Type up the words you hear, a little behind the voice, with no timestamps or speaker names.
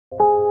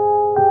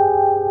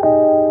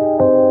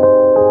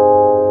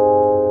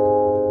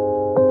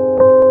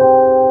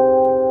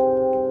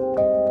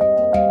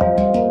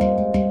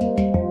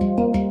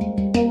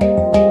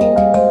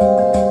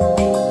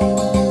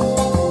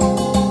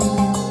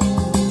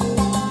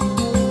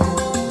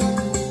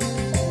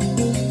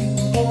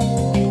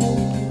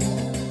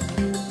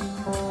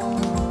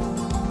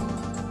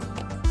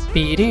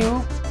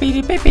Piriu,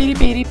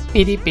 piripipiri,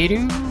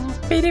 piripiriu,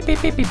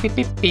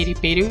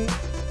 piripipiri.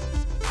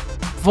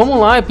 Vamos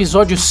lá,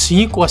 episódio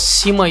 5,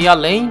 acima e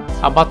além.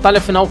 A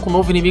batalha final com o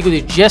novo inimigo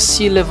de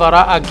Jesse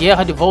levará a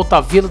guerra de volta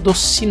à Vila do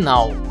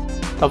Sinal.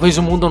 Talvez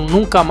o mundo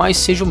nunca mais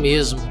seja o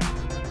mesmo.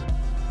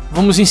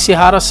 Vamos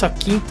encerrar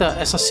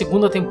essa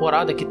segunda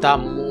temporada que tá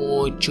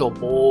muito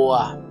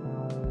boa.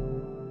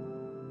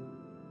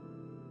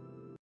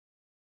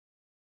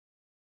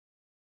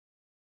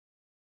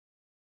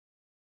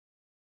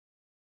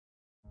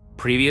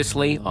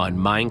 Previously on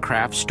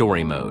Minecraft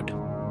Story Mode.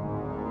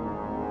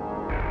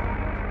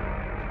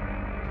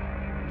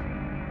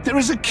 There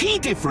is a key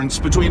difference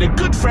between a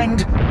good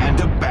friend and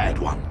a bad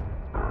one.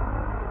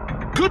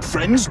 Good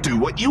friends do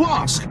what you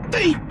ask.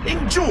 They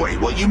enjoy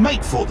what you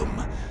make for them.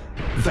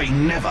 They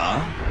never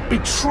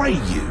betray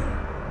you.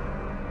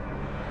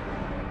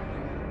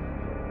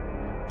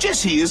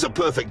 Jesse is a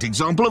perfect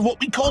example of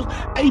what we call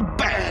a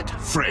bad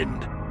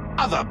friend.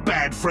 Other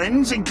bad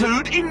friends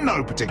include, in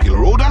no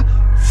particular order,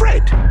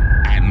 Fred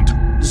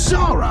and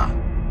Zara.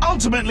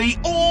 Ultimately,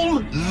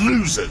 all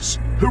losers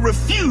who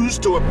refuse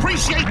to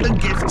appreciate the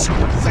gifts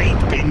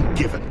they've been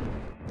given.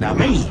 Now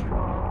me,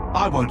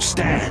 I won't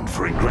stand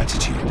for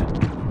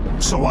ingratitude,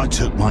 so I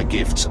took my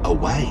gifts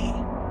away.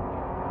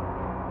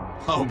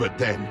 Oh, but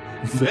then,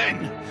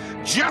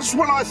 just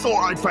when I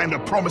thought I'd found a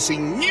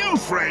promising new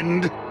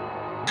friend,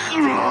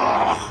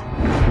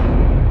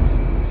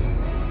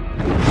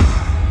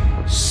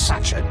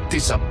 such a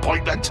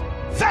disappointment.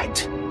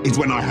 That is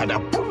when I had a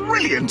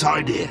brilliant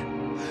idea.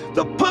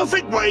 The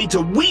perfect way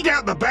to weed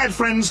out the bad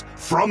friends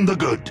from the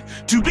good.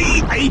 To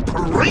be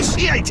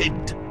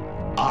appreciated.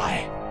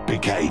 I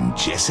became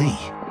Jesse.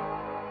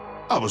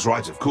 I was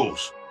right, of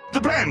course.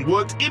 The plan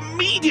worked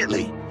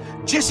immediately.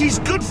 Jesse's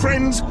good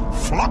friends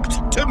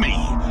flocked to me.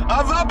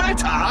 The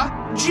better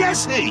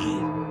Jesse.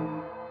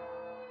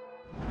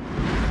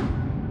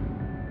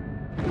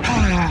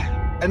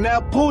 And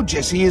now poor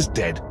Jesse is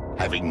dead,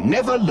 having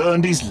never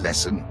learned his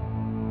lesson.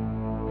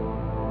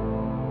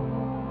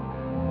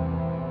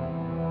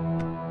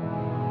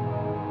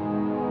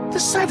 The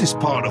saddest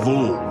part of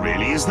all,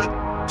 really, is that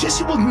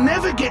Jesse will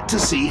never get to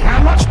see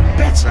how much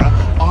better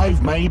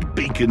I've made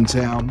Beacon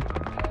Town.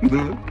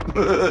 Oh,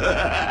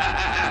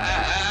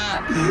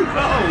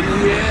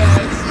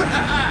 yes!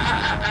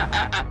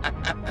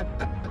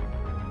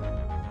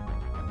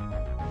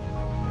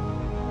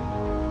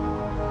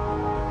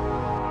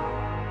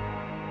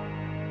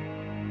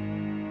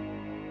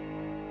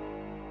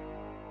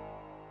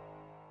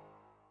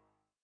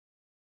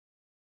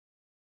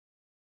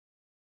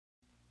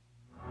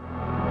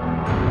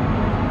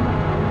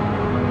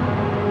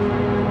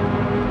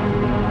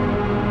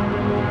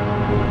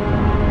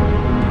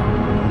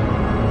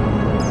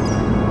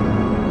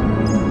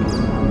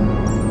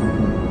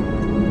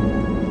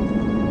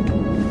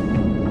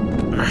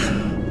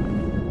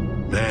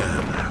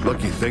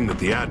 Thing that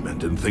the admin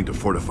didn't think to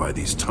fortify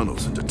these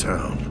tunnels into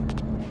town.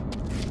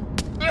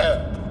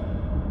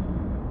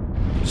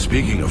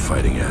 Speaking of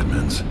fighting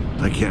admins,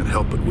 I can't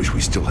help but wish we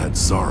still had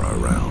Zara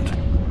around.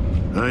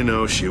 I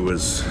know she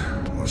was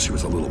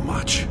a little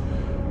much,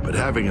 but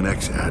having an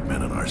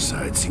ex-admin on our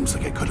side seems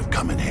like it could have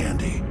come in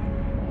handy.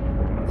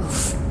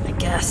 Oof, I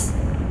guess.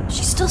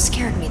 She still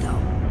scared me, though.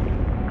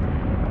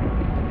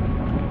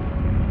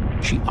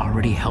 She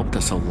already helped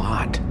us a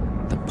lot.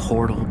 The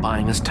portal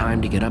buying us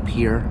time to get up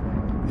here.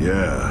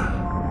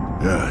 Yeah,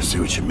 I see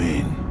what you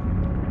mean.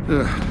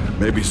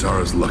 Maybe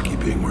Zara's lucky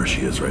being where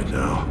she is right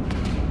now.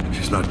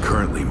 She's not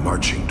currently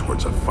marching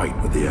towards a fight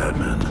with the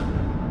admin.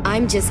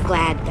 I'm just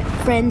glad that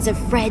friends of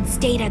Fred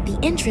stayed at the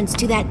entrance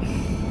to that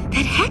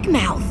heck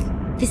mouth.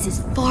 This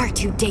is far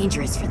too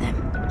dangerous for them.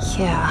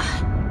 Yeah.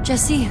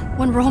 Jesse,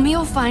 when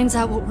Romeo finds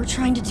out what we're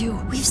trying to do,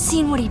 we've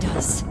seen what he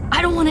does.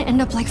 I don't want to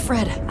end up like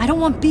Fred. I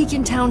don't want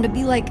Beacon Town to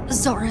be like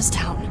Zara's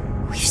town.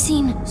 We've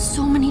seen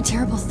so many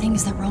terrible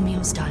things that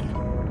Romeo's done.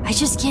 I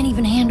just can't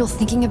even handle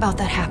thinking about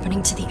that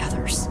happening to the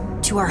others,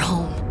 to our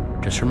home.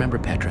 Just remember,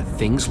 Petra,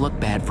 things look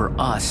bad for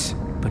us,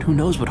 but who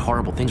knows what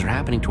horrible things are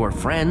happening to our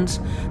friends,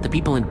 the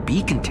people in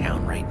Beacon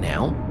Town right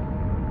now.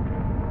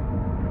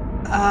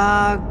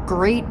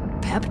 Great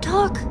pep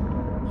talk?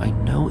 I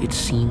know it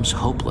seems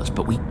hopeless,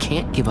 but we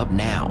can't give up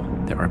now.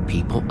 There are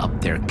people up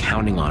there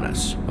counting on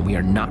us, and we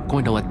are not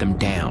going to let them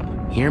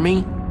down. Hear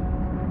me?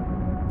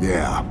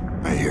 Yeah,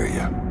 I hear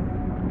you.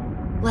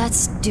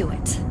 Let's do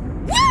it.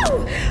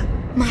 Woo!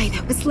 My,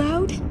 that was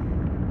loud.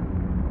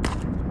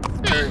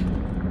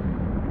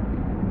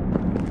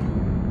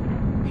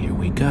 Here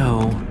we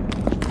go.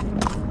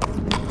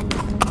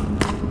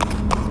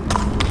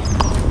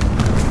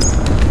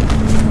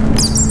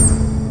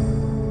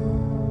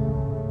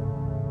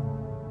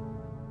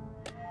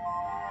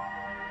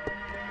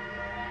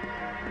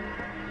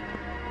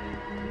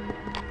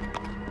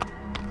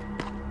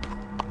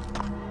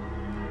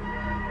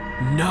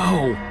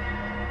 No!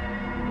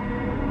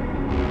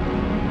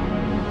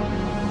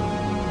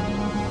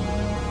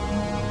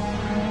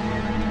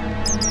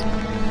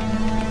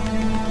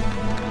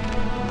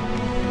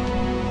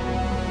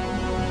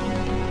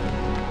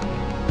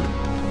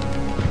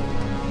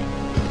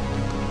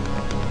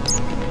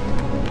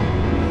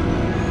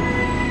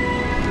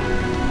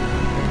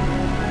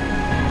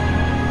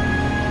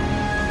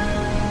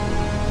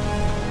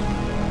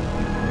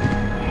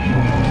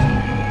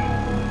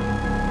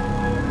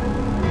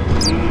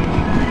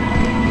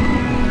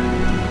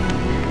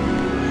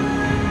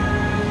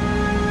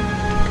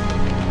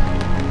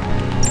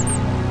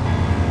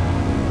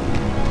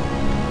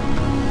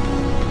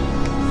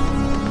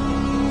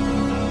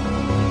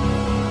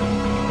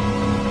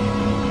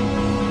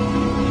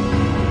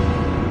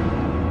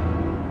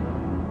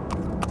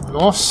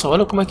 Nossa,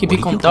 olha como é que Or do you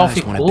Beacon Town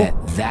guys want to ficou. bet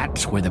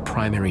that's where the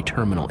primary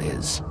terminal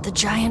is? The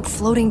giant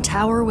floating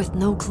tower with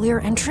no clear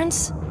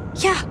entrance?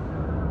 Yeah,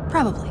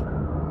 probably.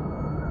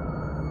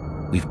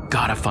 We've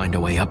got to find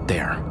a way up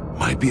there.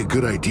 Might be a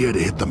good idea to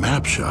hit the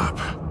map shop.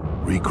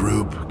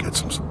 Regroup, get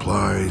some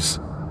supplies.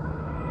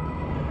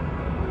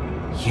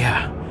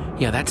 Yeah,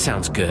 that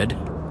sounds good.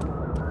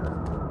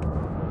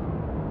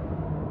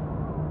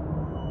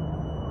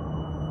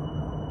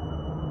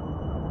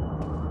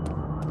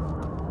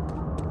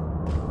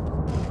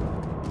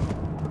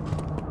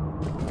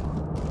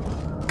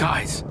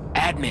 Guys,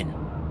 admin.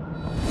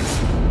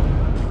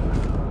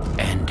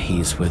 And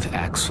he's with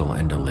Axel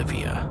and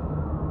Olivia.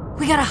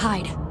 We gotta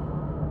hide.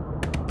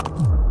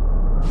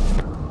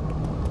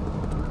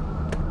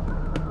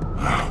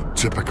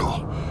 Typical.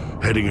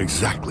 Heading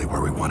exactly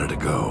where we wanted to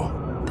go.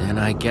 Then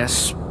I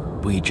guess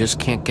we just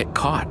can't get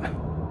caught.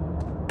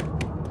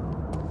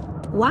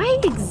 Why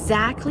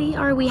exactly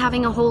are we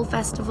having a whole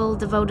festival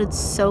devoted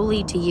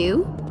solely to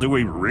you? Do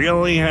we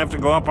really have to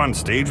go up on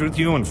stage with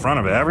you in front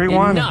of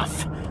everyone?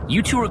 Enough!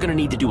 You two are gonna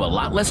need to do a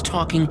lot less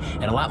talking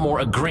and a lot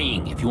more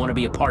agreeing if you want to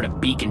be a part of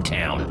Beacon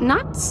Town.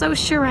 Not so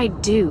sure I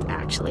do,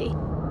 actually.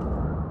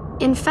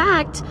 In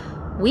fact,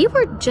 we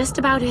were just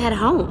about to head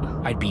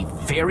home. I'd be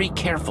very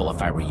careful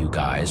if I were you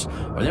guys,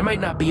 or there might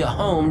not be a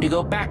home to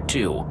go back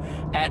to.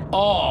 At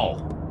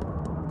all.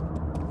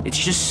 It's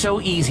just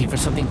so easy for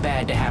something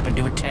bad to happen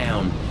to a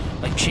town.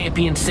 Like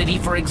Champion City,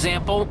 for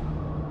example.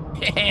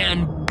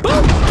 And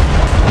boom!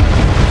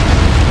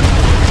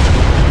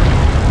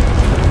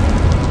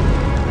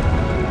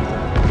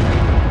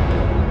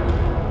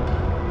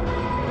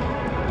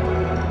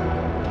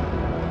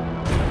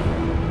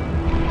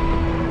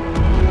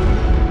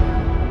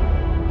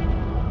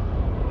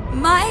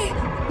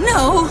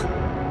 No!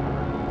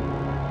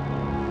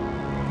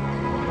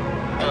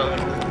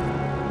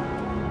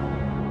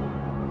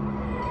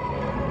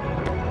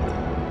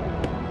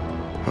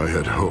 I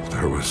had hoped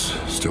there was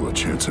still a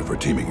chance of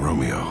redeeming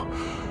Romeo.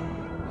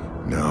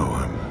 Now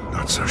I'm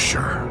not so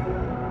sure.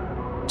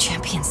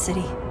 Champion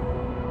City.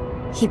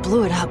 He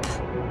blew it up.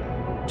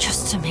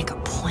 Just to make a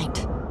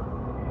point.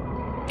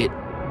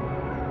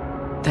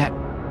 That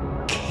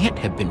can't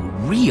have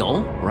been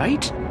real,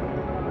 right?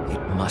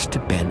 It must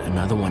have been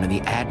another one of the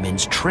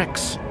admin's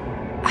tricks.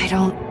 I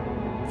don't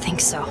think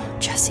so,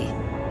 Jesse.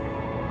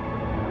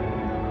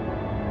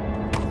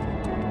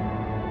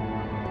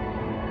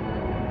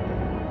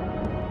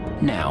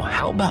 Now,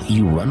 how about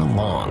you run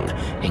along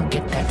and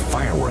get that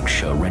fireworks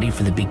show ready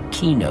for the big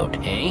keynote,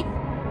 eh?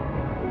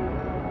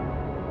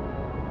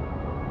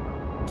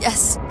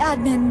 Yes,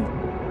 admin.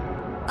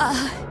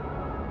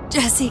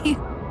 Jesse.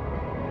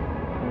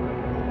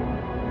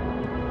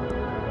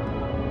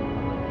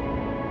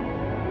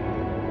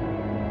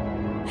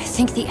 I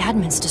think the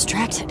admin's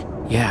distracted.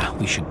 Yeah,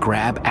 we should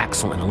grab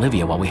Axel and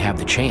Olivia while we have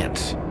the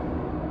chance.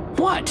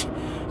 What?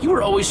 You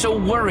were always so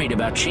worried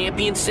about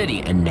Champion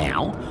City, and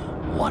now,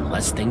 one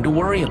less thing to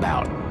worry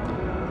about.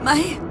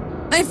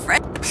 My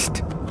friend.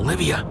 Psst,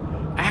 Olivia,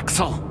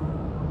 Axel.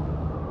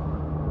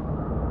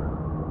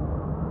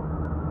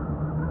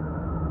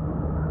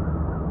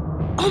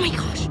 Oh my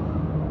gosh!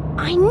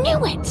 I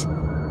knew it!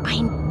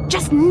 I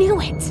just knew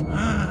it!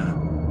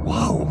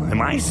 Whoa,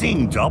 am I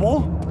seeing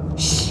double?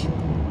 Shh.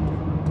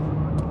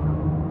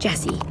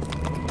 Jesse,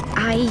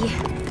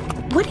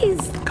 what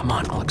is... Come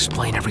on, I'll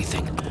explain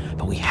everything,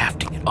 but we have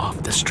to get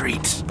off the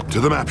streets.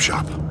 To the map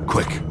shop,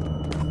 quick.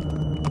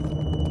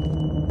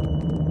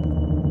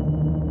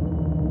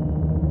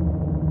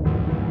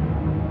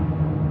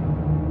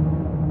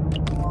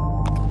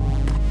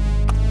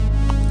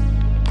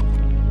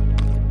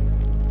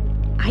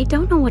 I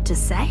don't know what to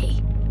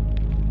say.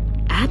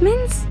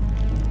 Admins?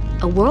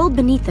 A world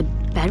beneath the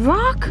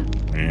bedrock?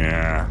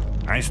 Yeah,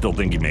 I still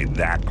think you made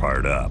that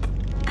part up.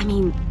 I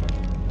mean,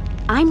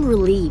 I'm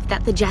relieved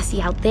that the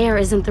Jesse out there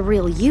isn't the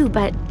real you,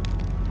 but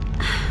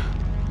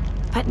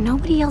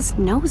nobody else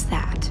knows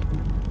that.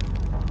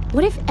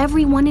 What if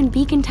everyone in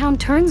Beacon Town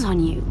turns on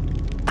you?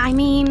 I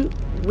mean,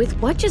 with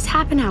what just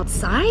happened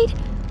outside,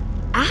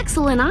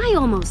 Axel and I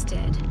almost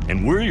did.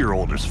 And we're your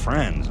oldest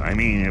friends. I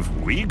mean, if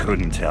we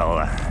couldn't tell,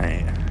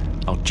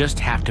 I'll just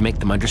have to make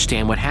them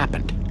understand what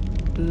happened.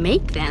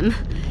 Make them?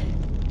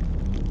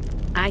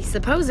 I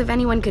suppose if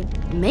anyone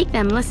could make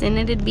them listen,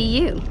 it'd be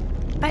you.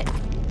 But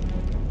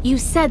you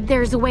said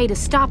there's a way to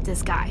stop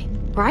this guy,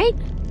 right?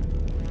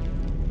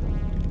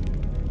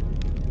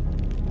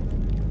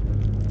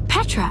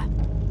 Petra.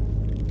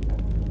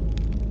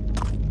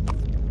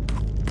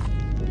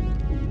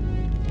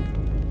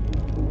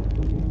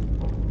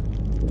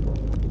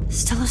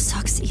 Stella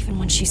sucks even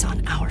when she's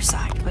on our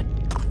side, but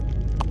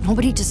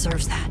nobody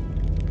deserves that.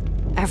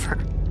 Ever.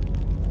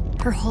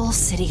 Her whole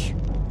city.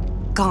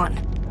 Gone.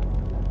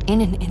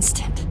 In an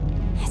instant.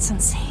 It's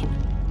insane.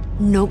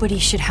 Nobody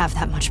should have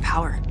that much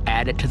power.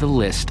 Add it to the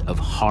list of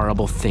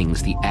horrible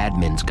things the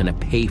admin's gonna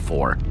pay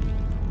for.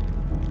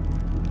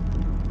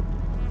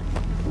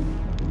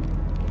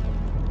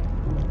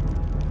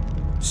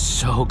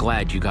 So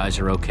glad you guys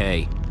are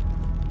okay.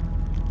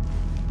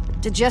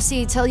 Did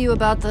Jesse tell you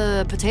about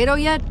the potato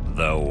yet?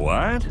 The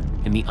what?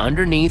 In the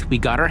underneath, we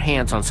got our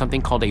hands on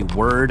something called a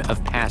word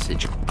of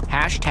passage.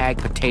 Hashtag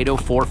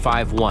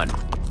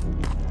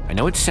potato451. I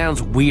know it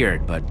sounds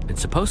weird, but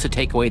it's supposed to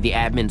take away the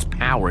admin's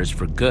powers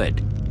for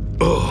good.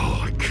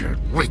 Oh, I can't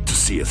wait to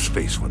see his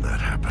face when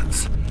that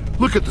happens.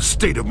 Look at the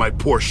state of my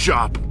poor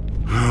shop.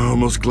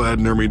 Almost glad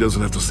Nermy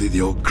doesn't have to see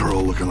the old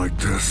girl looking like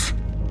this.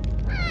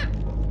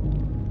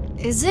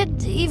 Is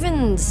it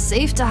even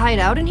safe to hide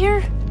out in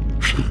here?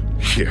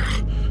 Yeah,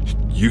 it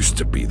used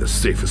to be the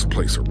safest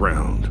place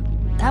around.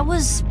 That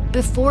was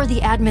before the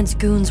admin's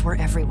goons were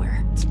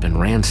everywhere. It's been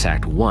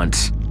ransacked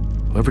once.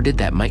 Whoever did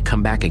that might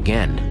come back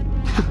again.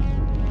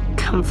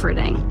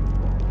 Comforting.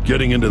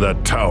 Getting into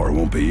that tower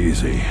won't be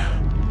easy.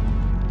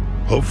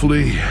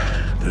 Hopefully,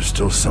 there's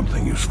still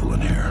something useful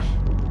in here.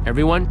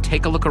 Everyone,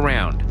 take a look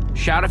around.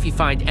 Shout if you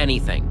find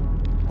anything.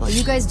 While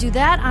you guys do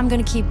that, I'm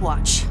gonna keep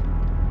watch.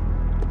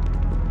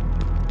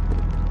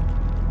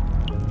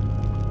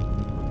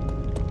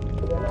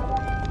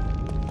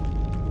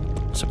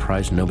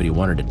 Surprised nobody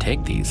wanted to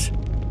take these.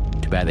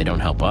 Too bad they don't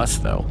help us,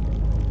 though.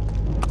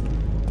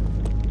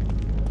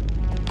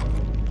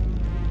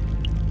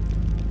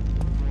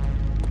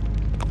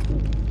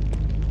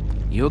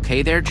 You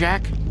okay there,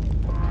 Jack?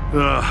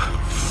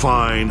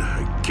 Fine,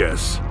 I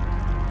guess.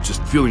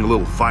 Just feeling a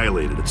little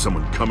violated at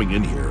someone coming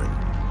in here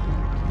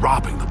and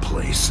robbing the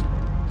place.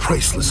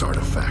 Priceless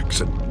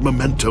artifacts and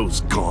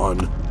mementos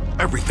gone.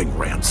 Everything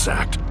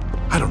ransacked.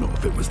 I don't know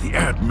if it was the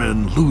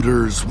admin,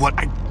 looters, what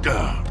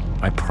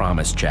I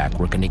promise, Jack,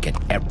 we're gonna get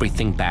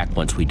everything back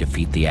once we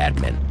defeat the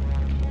admin.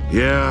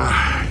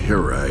 Yeah,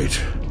 you're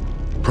right.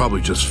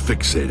 Probably just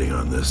fixating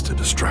on this to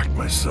distract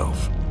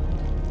myself.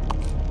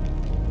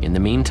 In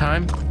the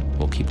meantime,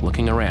 we'll keep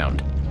looking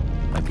around.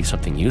 Might be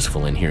something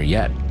useful in here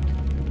yet.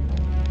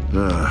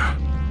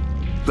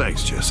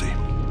 Thanks, Jesse.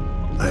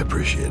 I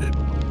appreciate it.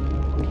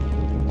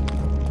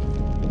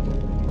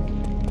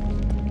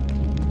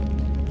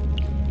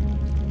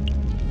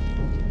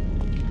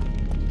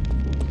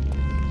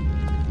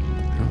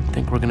 I don't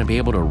think we're gonna be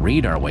able to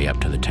read our way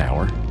up to the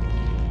tower.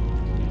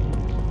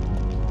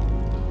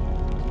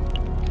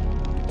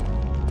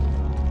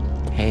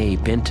 Hey,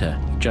 Binta,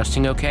 you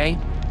adjusting okay?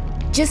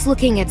 Just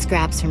looking at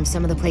scraps from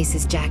some of the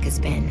places Jack has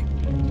been.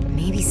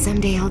 Maybe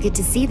someday I'll get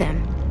to see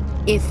them.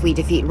 If we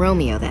defeat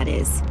Romeo, that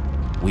is.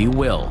 We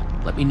will.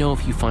 Let me know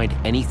if you find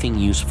anything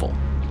useful.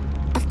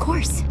 Of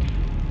course.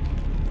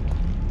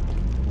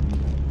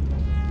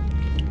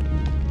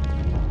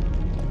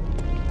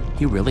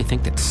 You really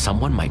think that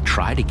someone might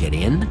try to get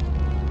in?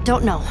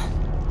 Don't know.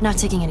 Not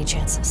taking any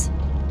chances.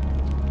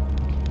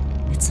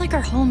 It's like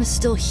our home is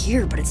still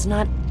here, but it's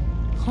not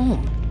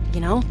home, you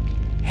know?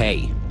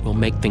 Hey, we'll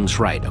make things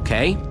right,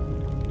 okay?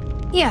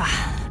 Yeah,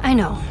 I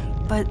know.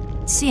 But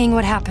seeing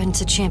what happened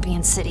to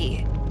Champion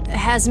City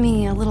has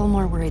me a little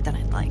more worried than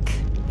I'd like,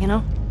 you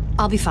know?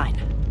 I'll be fine.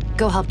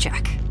 Go help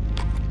Jack.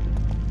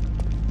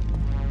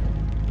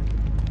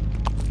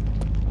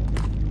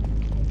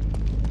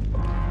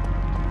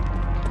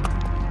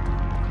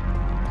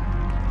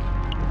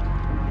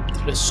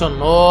 A trilha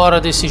sonora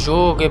desse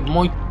jogo é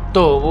muito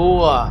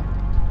boa.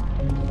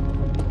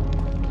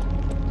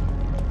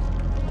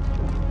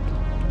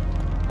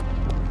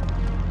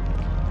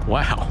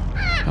 Wow,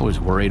 I was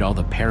worried all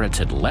the parrots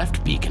had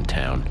left Beacon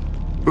Town.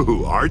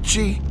 Who,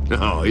 Archie?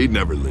 No, he'd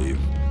never leave.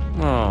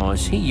 Oh,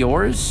 is he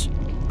yours?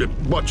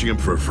 Watching him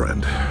for a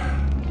friend.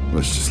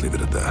 Let's just leave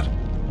it at that.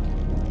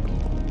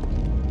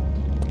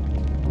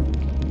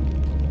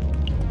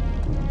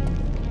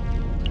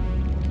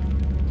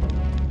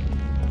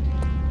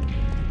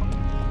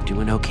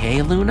 Doing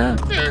okay, Luna?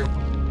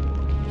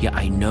 Yeah,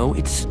 I know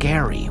it's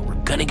scary. We're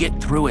gonna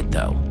get through it,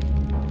 though.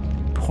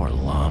 Poor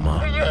llama.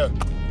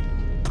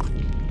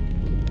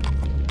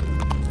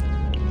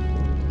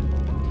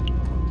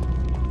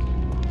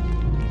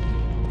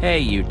 Hey,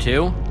 you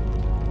two.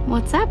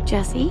 What's up,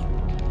 Jesse?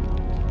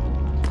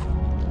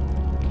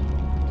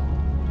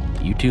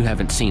 You two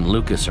haven't seen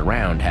Lucas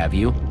around, have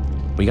you?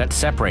 We got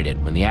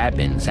separated when the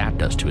admin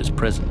zapped us to his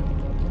prison.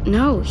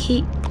 No,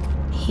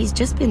 he's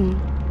just been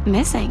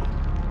missing.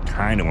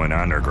 Kinda went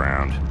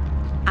underground.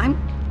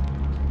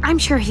 I'm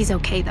sure he's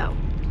okay, though.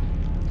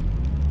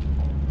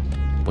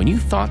 When you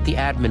thought the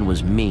admin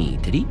was me,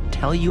 did he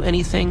tell you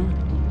anything?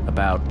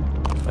 About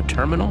a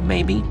terminal,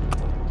 maybe?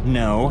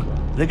 No,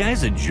 the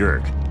guy's a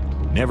jerk.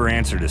 Never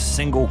answered a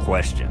single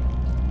question.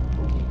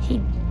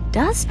 He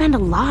does spend a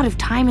lot of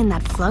time in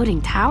that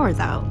floating tower,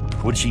 though.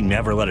 Which he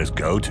never let us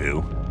go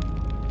to.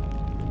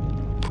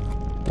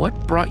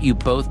 What brought you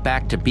both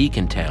back to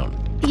Beacon Town?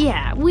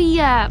 Yeah, we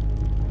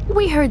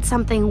heard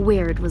something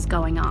weird was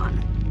going on.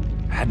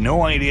 Had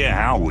no idea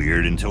how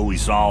weird until we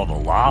saw the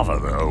lava,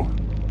 though.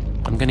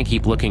 I'm gonna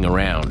keep looking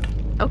around.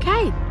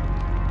 Okay,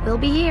 we'll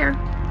be here,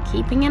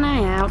 keeping an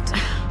eye out.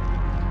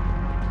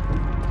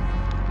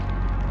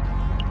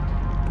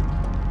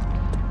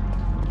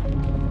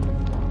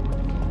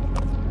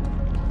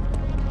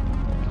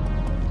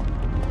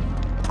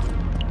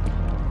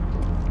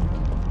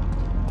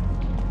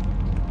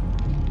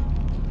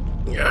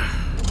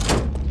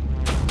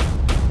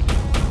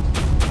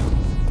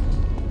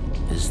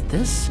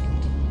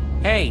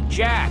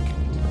 Jack!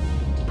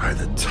 By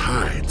the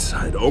tides,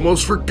 I'd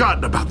almost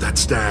forgotten about that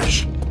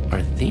stash.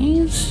 Are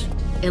these?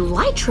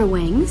 Elytra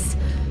wings?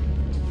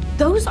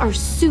 Those are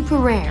super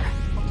rare.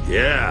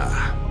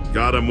 Yeah,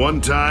 got him one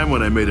time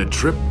when I made a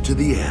trip to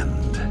the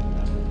end.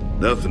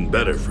 Nothing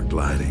better for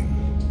gliding.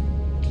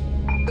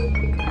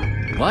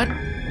 What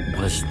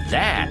was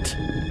that?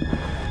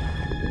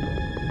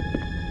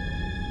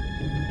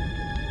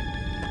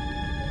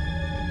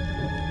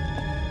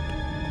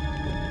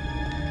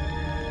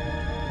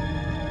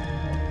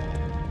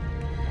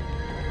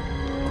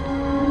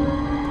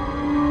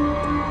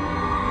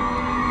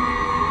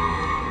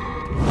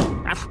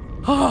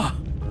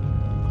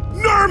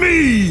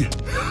 Nermi!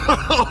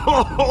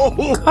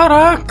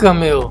 Caraca,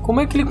 meu.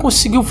 Como é que ele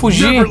conseguiu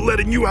fugir? Never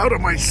letting you out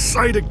of my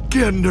sight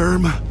again,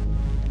 Nerm.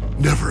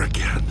 Never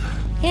again.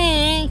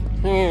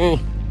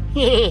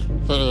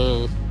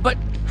 But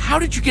how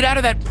did you get out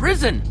of that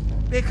prison?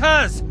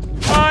 Because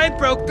I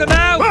broke them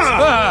out!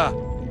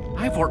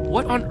 Ivor,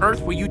 what on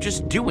earth were you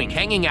just doing?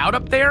 Hanging out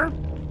up there?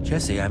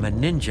 Jesse, I'm a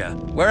ninja.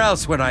 Where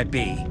else would I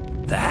be?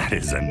 That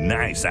is a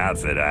nice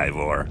outfit,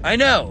 Ivor. I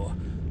know.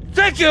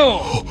 Thank you!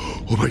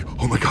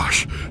 Oh my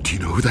gosh. Do you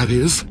know who that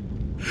is?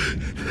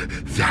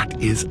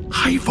 That is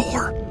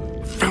Ivor,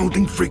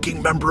 founding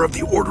freaking member of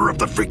the Order of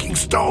the Freaking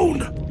Stone.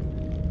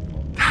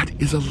 That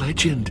is a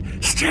legend,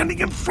 standing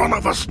in front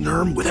of us,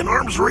 Nerm, within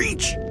arm's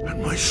reach.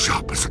 And my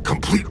shop is a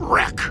complete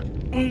wreck.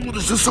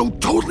 This is so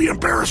totally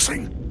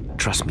embarrassing.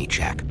 Trust me,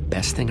 Jack.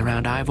 Best thing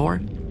around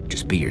Ivor?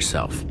 Just be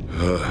yourself.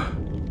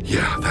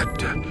 Yeah,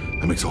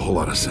 that makes a whole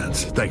lot of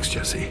sense. Thanks,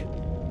 Jesse.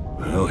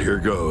 Well, here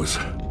goes.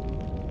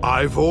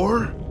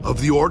 Ivor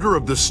of the Order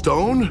of the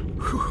Stone?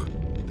 Whew.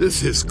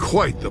 This is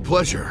quite the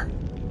pleasure.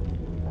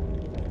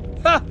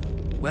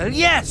 Well,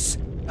 yes!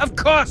 Of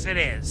course it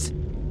is!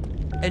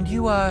 And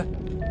you are...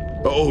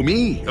 Oh,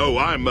 me? Oh,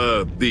 I'm,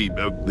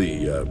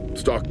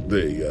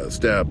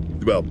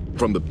 stab, well,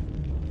 from the...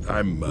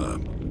 I'm,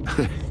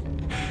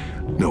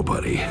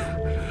 nobody.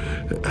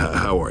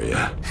 How are you?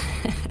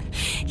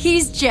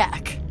 He's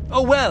Jack.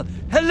 Oh, well,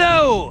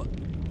 hello!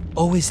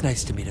 Always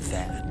nice to meet a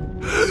fan.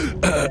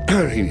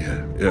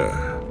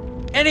 Yeah.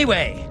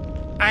 Anyway,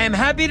 I am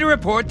happy to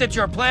report that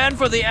your plan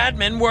for the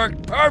admin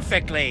worked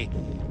perfectly.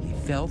 He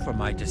fell for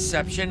my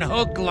deception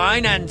hook,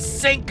 line, and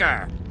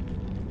sinker.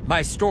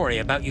 My story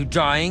about you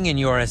dying in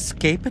your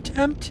escape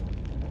attempt?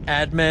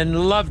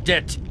 Admin loved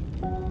it.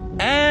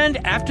 And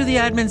after the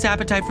admin's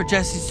appetite for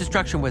Jesse's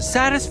destruction was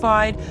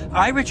satisfied,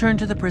 I returned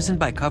to the prison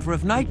by cover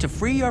of night to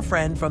free your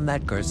friend from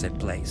that cursed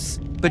place.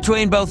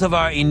 Between both of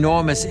our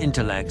enormous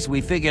intellects, we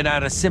figured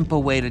out a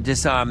simple way to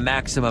disarm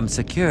maximum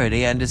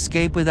security and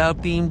escape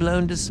without being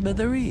blown to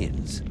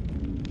smithereens.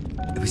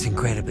 It was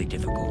incredibly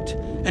difficult,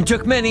 and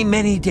took many,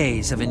 many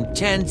days of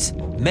intense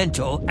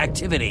mental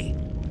activity.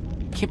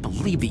 Can't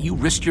believe that you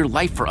risked your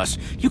life for us.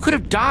 You could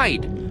have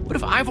died. What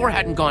if Ivor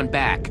hadn't gone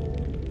back?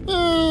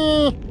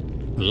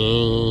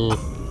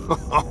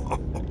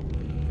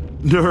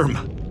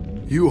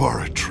 Nerm, you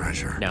are a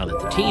treasure. Now that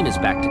the team is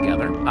back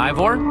together,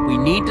 Ivor, we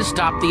need to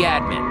stop the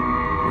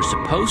admin. We're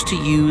supposed to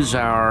use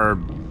our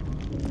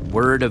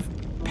word of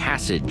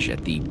passage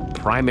at the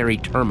primary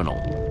terminal.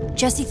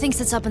 Jesse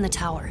thinks it's up in the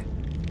tower.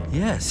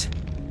 Yes,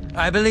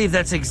 I believe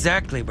that's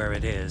exactly where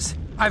it is.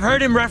 I've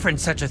heard him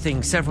reference such a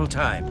thing several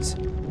times.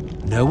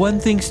 No one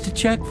thinks to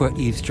check for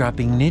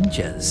eavesdropping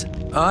ninjas.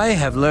 I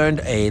have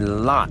learned a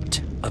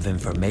lot of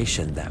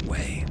information that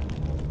way.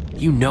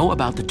 You know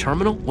about the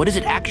terminal? What does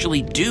it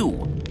actually do?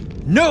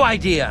 No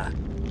idea!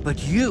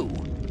 But you,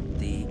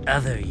 the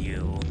other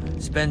you,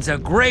 spends a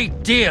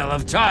great deal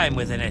of time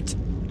within it.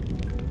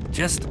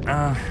 Just,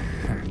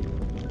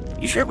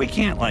 you sure we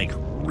can't, like,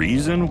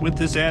 reason with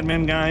this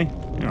admin guy?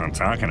 You know,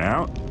 talking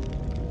out?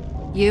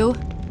 You?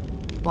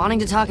 Wanting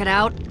to talk it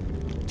out?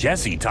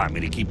 Jesse taught me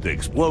to keep the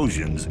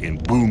explosions in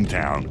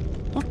Boomtown.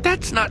 Well,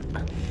 that's not...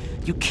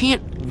 You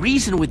can't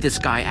reason with this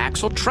guy,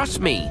 Axel. Trust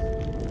me.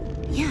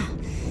 Yeah.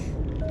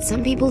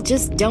 Some people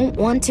just don't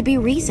want to be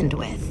reasoned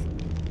with.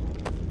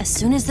 As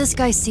soon as this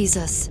guy sees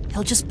us,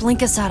 he'll just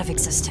blink us out of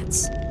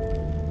existence.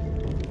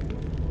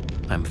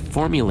 I'm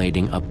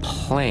formulating a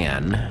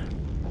plan.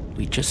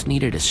 We just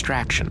need a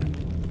distraction.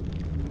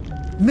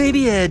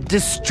 Maybe a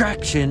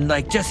distraction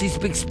like Jesse's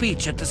big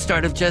speech at the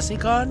start of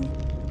JesseCon?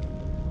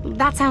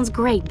 That sounds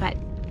great, but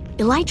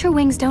elytra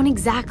wings don't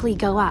exactly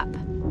go up.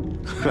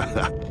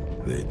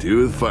 They do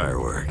with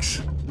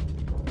fireworks.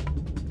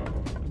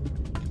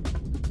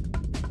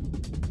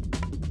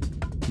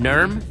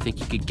 Nerm, think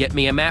you could get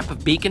me a map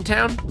of Beacon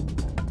Town?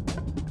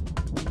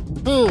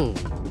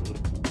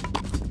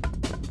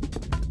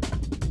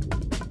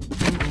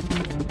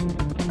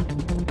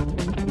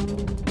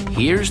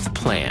 Here's the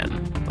plan.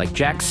 Like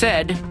Jack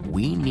said,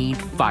 we need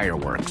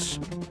fireworks.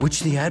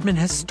 Which the admin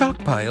has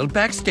stockpiled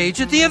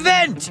backstage at the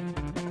event!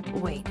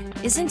 Wait,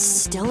 isn't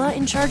Stella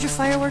in charge of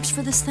fireworks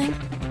for this thing?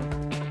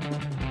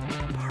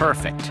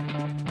 Perfect.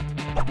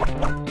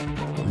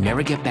 We'll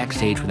never get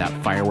backstage without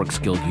Fireworks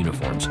Guild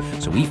uniforms,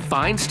 so we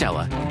find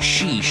Stella, and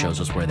she shows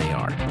us where they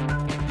are.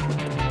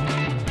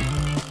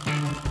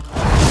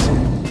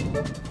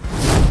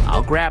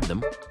 grab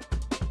them.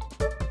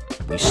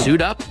 We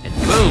suit up, and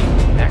boom,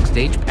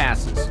 backstage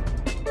passes.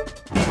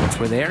 Once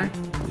we're there,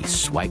 we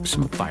swipe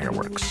some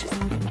fireworks.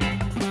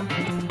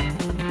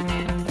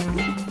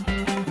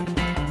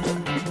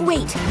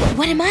 Wait,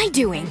 what am I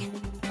doing?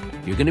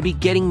 You're gonna be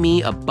getting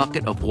me a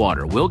bucket of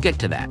water. We'll get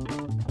to that.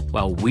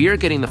 While we're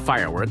getting the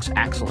fireworks,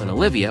 Axel and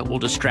Olivia will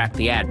distract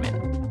the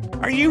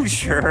admin. Are you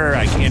sure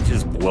I can't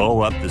just blow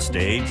up the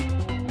stage?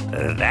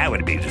 That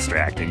would be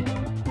distracting.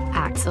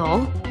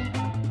 Axel?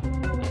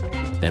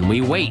 Then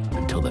we wait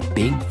until the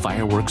big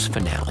fireworks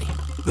finale.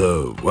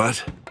 The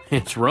what?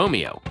 It's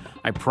Romeo.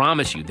 I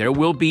promise you, there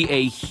will be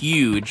a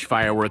huge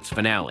fireworks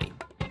finale.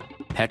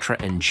 Petra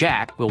and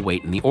Jack will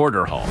wait in the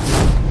order hall.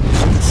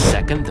 The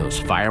second those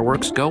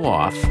fireworks go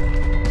off,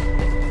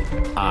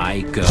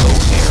 I go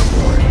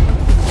airborne.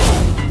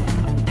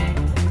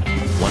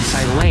 Once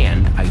I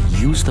land, I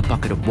use the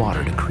bucket of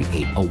water to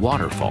create a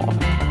waterfall.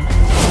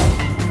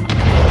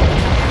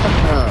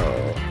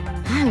 Oh,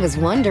 I was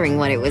wondering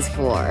what it was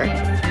for.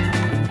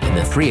 And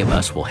the three of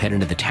us will head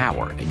into the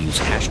tower and use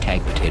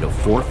hashtag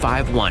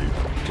potato451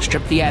 to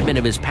strip the admin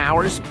of his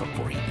powers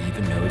before he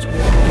even knows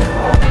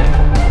where.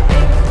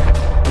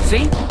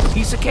 See?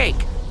 Piece of cake.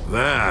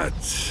 That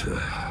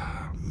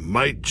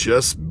might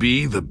just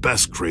be the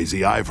best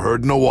crazy I've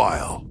heard in a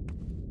while.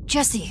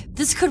 Jesse,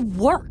 this could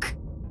work.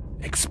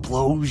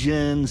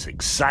 Explosions,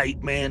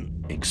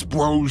 excitement,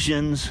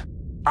 explosions.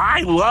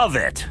 I love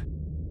it!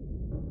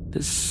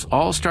 This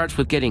all starts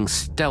with getting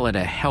Stella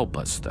to help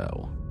us,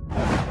 though.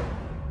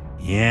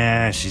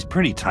 Yeah, she's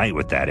pretty tight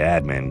with that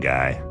admin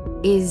guy.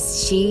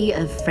 Is she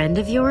a friend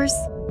of yours?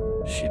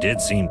 She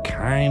did seem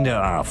kinda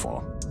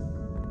awful.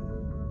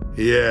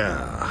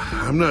 Yeah,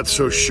 I'm not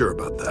so sure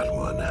about that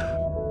one.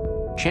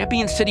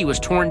 Champion City was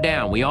torn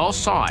down. We all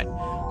saw it.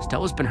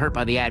 Stella's been hurt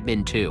by the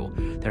admin, too.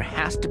 There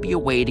has to be a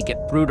way to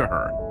get through to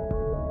her.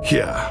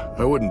 Yeah,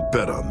 I wouldn't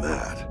bet on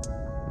that.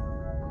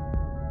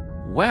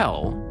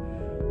 Well,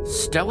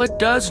 Stella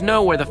does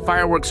know where the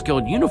Fireworks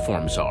Guild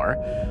uniforms are.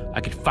 I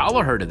could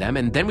follow her to them,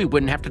 and then we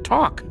wouldn't have to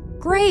talk.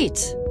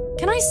 Great.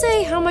 Can I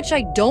say how much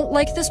I don't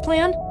like this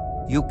plan?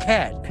 You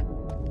can,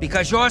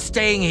 because you're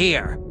staying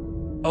here.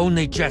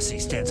 Only Jesse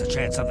stands a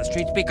chance on the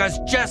streets because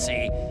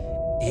Jesse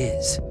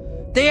is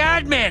the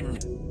admin!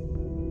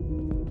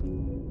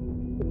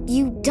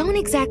 You don't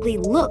exactly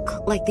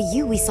look like the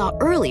you we saw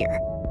earlier.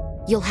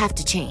 You'll have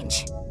to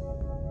change.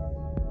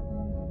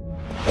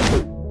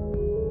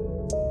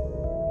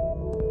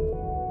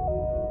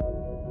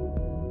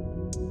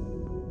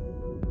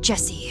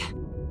 Jesse,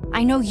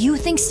 I know you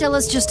think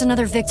Stella's just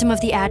another victim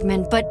of the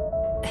admin, but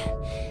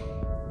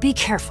be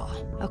careful,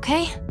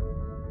 okay?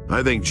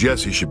 I think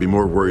Jesse should be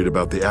more worried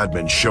about the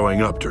admin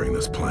showing up during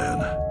this plan.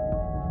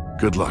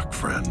 Good luck,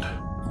 friend.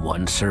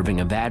 One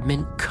serving of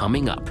admin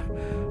coming up.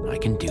 I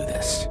can do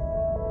this.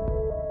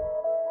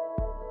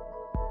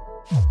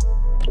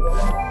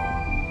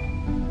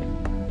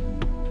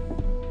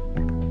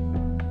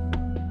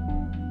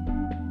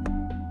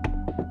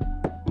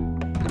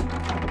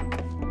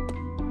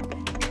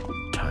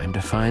 Time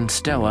to find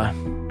Stella.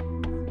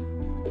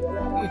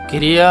 Eu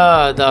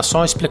queria dar só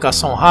uma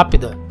explicação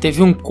rápida.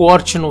 Teve um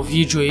corte no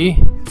vídeo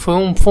aí. Foi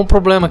um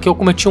problema que eu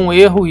cometi um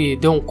erro e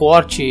deu um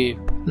corte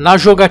na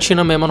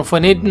jogatina mesmo, não foi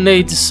nem na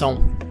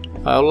edição.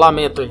 Eu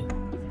lamento aí.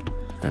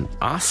 An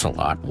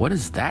ocelot? What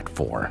is that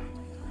for?